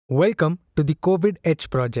Welcome to the COVID Edge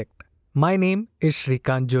project. My name is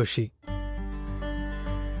Shrikant Joshi.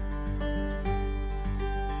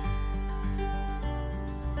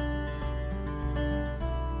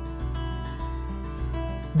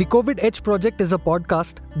 The COVID Edge project is a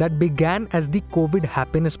podcast that began as the COVID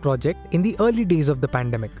Happiness project in the early days of the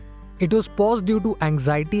pandemic. It was paused due to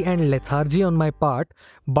anxiety and lethargy on my part,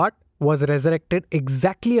 but was resurrected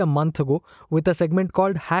exactly a month ago with a segment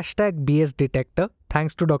called #BS Detector,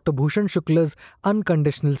 thanks to Dr. Bhushan Shukla's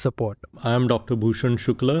unconditional support. I am Dr. Bhushan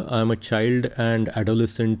Shukla. I am a child and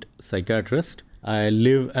adolescent psychiatrist. I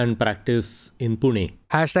live and practice in Pune.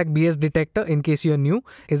 #BS Detector, in case you're new,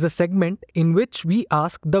 is a segment in which we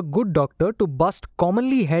ask the good doctor to bust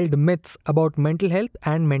commonly held myths about mental health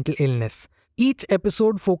and mental illness. Each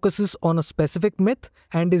episode focuses on a specific myth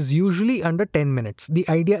and is usually under 10 minutes. The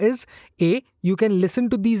idea is A, you can listen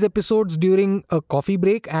to these episodes during a coffee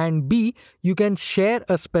break, and B, you can share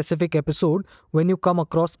a specific episode when you come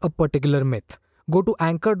across a particular myth. Go to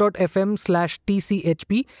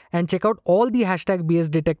anchor.fm/TCHP and check out all the #BS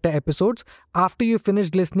Detector episodes after you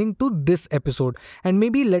finished listening to this episode. And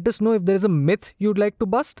maybe let us know if there is a myth you'd like to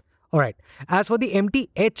bust. Alright, as for the empty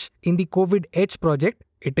H in the COVID Edge project,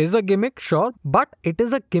 it is a gimmick, sure, but it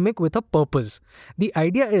is a gimmick with a purpose. The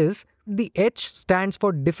idea is the H stands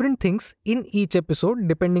for different things in each episode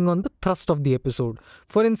depending on the thrust of the episode.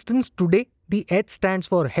 For instance, today the H stands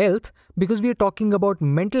for health because we are talking about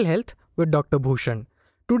mental health with Dr. Bhushan.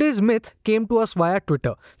 Today's myth came to us via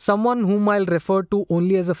Twitter. Someone whom I'll refer to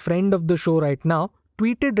only as a friend of the show right now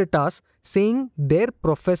tweeted at us saying their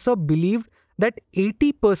professor believed that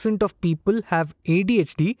 80% of people have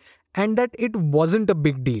ADHD and that it wasn't a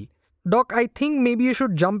big deal. Doc, I think maybe you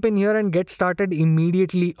should jump in here and get started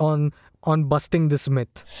immediately on busting this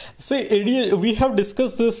myth. See, we have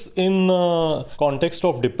discussed this in context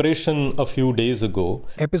of depression a few days ago.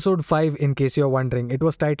 Episode 5, in case you're wondering. It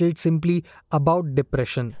was titled simply About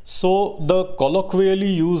Depression. So the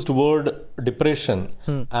colloquially used word depression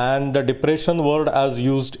and the depression word as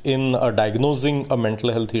used in diagnosing a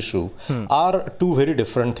mental health issue are two very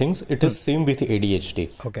different things. It is same with ADHD.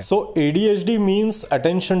 Okay. So ADHD means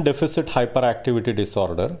attention deficit hyperactivity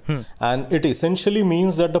disorder, and it essentially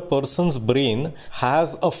means that the person's brain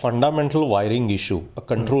has a fundamental wiring issue, a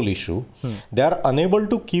control issue. They are unable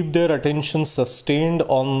to keep their attention sustained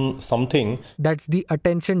on something. That's the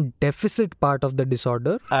attention deficit part of the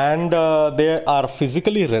disorder. And they are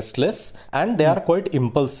physically restless and they are quite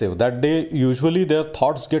impulsive, that usually their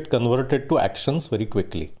thoughts get converted to actions very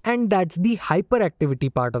quickly. And that's the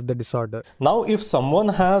hyperactivity part of the disorder. Now, if someone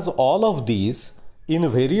has all of these in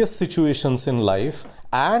various situations in life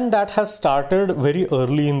and that has started very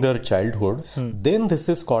early in their childhood, then this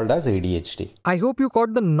is called as ADHD. I hope you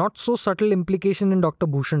caught the not so subtle implication in Dr.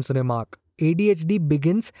 Bhushan's remark. ADHD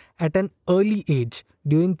begins at an early age,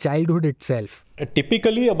 during childhood itself.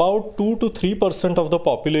 Typically about 2 to 3% of the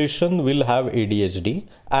population will have ADHD,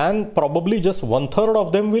 and probably just 1/3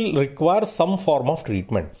 of them will require some form of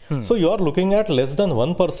treatment. So you are looking at less than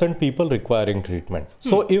 1% people requiring treatment.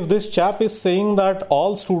 So if this chap is saying that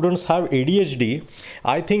all students have ADHD,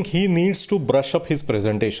 I think he needs to brush up his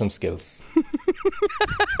presentation skills.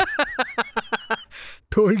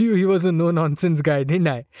 Told you he was a no-nonsense guy, didn't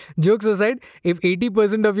I? Jokes aside, if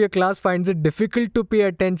 80% of your class finds it difficult to pay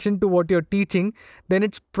attention to what you're teaching, then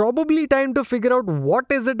it's probably time to figure out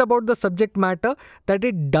what is it about the subject matter that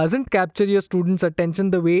it doesn't capture your students'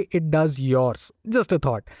 attention the way it does yours. Just a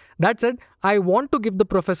thought. That said, I want to give the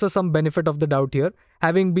professor some benefit of the doubt here.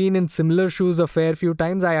 Having been in similar shoes a fair few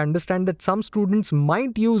times, I understand that some students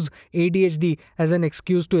might use ADHD as an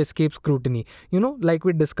excuse to escape scrutiny. You know, like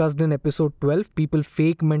we discussed in episode 12, people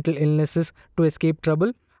fake mental illnesses to escape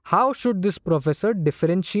trouble. How should this professor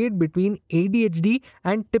differentiate between ADHD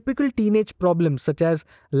and typical teenage problems such as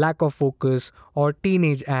lack of focus or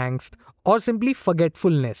teenage angst or simply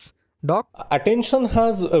forgetfulness? Doc? Attention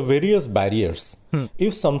has various barriers.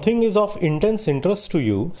 If something is of intense interest to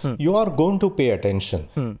you, you are going to pay attention.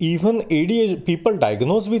 Even ADHD, people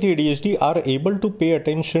diagnosed with ADHD are able to pay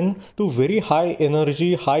attention to very high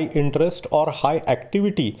energy, high interest or high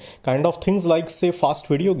activity kind of things like, say, fast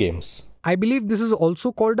video games. I believe this is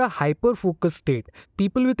also called a hyper-focus state.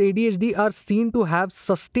 People with ADHD are seen to have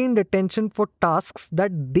sustained attention for tasks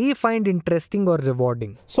that they find interesting or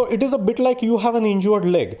rewarding. So it is a bit like you have an injured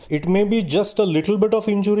leg. It may be just a little bit of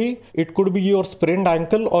injury. It could be your sprained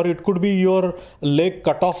ankle or it could be your leg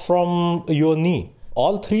cut off from your knee.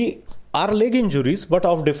 All three are leg injuries but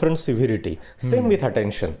of different severity. Same with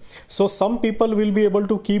attention. So some people will be able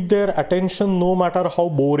to keep their attention no matter how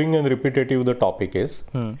boring and repetitive the topic is.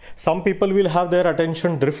 Some people will have their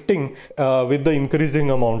attention drifting with the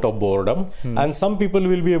increasing amount of boredom, and some people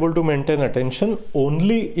will be able to maintain attention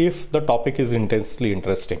only if the topic is intensely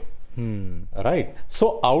interesting. Right.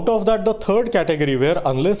 So out of that, the third category, where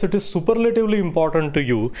unless it is superlatively important to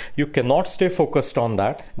you, you cannot stay focused on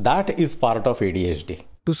that, that is part of ADHD.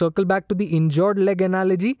 To circle back to the injured leg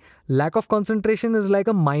analogy, lack of concentration is like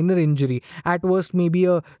a minor injury, at worst maybe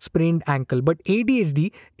a sprained ankle, but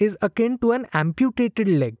ADHD is akin to an amputated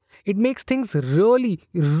leg. It makes things really,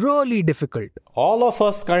 really difficult. All of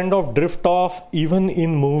us kind of drift off, even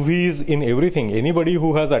in movies, in everything. Anybody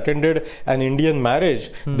who has attended an Indian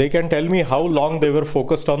marriage, they can tell me how long they were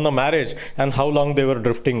focused on the marriage and how long they were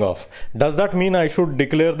drifting off. Does that mean I should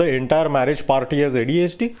declare the entire marriage party as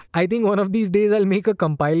ADHD? I think one of these days I'll make a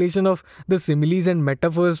compilation of the similes and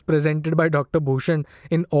metaphors presented by Dr. Bhushan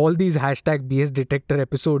in all these #BS Detector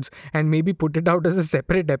episodes and maybe put it out as a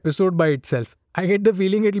separate episode by itself. I get the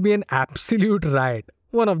feeling it'll be an absolute riot.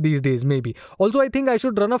 One of these days, maybe. Also, I think I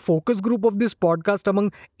should run a focus group of this podcast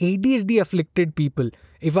among ADHD afflicted people.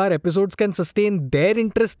 If our episodes can sustain their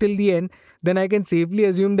interest till the end, then I can safely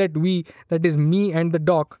assume that we, that is me and the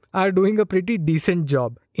doc, are doing a pretty decent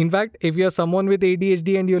job. In fact, if you're someone with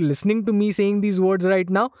ADHD and you're listening to me saying these words right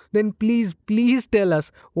now, then please tell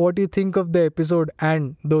us what you think of the episode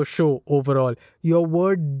and the show overall. Your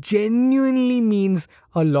word genuinely means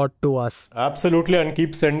a lot to us. Absolutely, and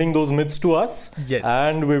keep sending those myths to us. Yes.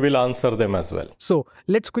 And we will answer them as well. So,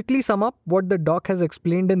 let's quickly sum up what the doc has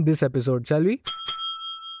explained in this episode, shall we?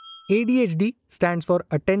 ADHD stands for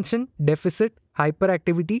Attention Deficit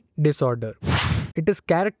Hyperactivity Disorder. It is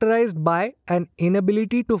characterized by an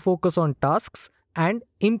inability to focus on tasks and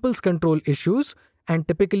impulse control issues and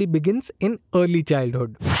typically begins in early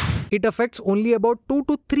childhood. It affects only about 2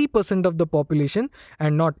 to 3% of the population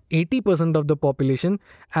and not 80% of the population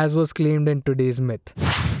as was claimed in today's myth.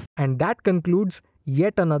 And that concludes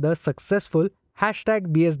yet another successful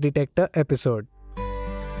 #BS Detector episode.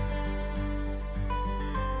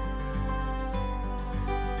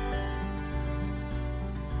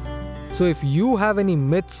 So if you have any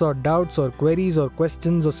myths or doubts or queries or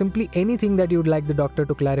questions or simply anything that you'd like the doctor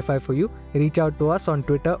to clarify for you, reach out to us on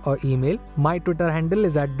Twitter or email. My Twitter handle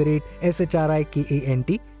is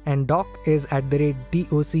 @SHRIKANT and doc is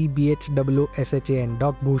 @DOCBHOOSHAN,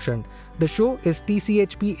 Doc Bhushan. The show is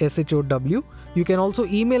TCHPSHOW. You can also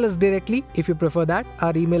email us directly if you prefer that.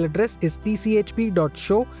 Our email address is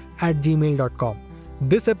tchp.show@gmail.com.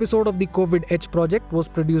 This episode of the COVID Edge project was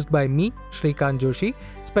produced by me, Shrikant Joshi.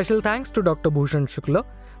 Special thanks to Dr. Bhushan Shukla.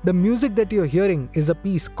 The music that you're hearing is a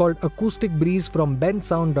piece called Acoustic Breeze from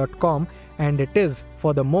bensound.com, and it is,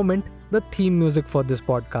 for the moment, the theme music for this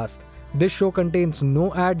podcast. This show contains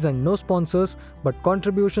no ads and no sponsors, but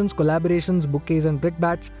contributions, collaborations, bouquets and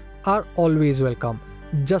brickbats are always welcome.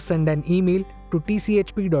 Just send an email to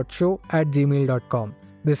tchp.show@gmail.com.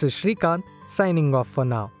 This is Shrikant signing off for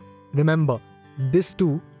now. Remember, this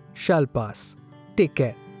too shall pass. Take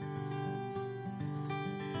care.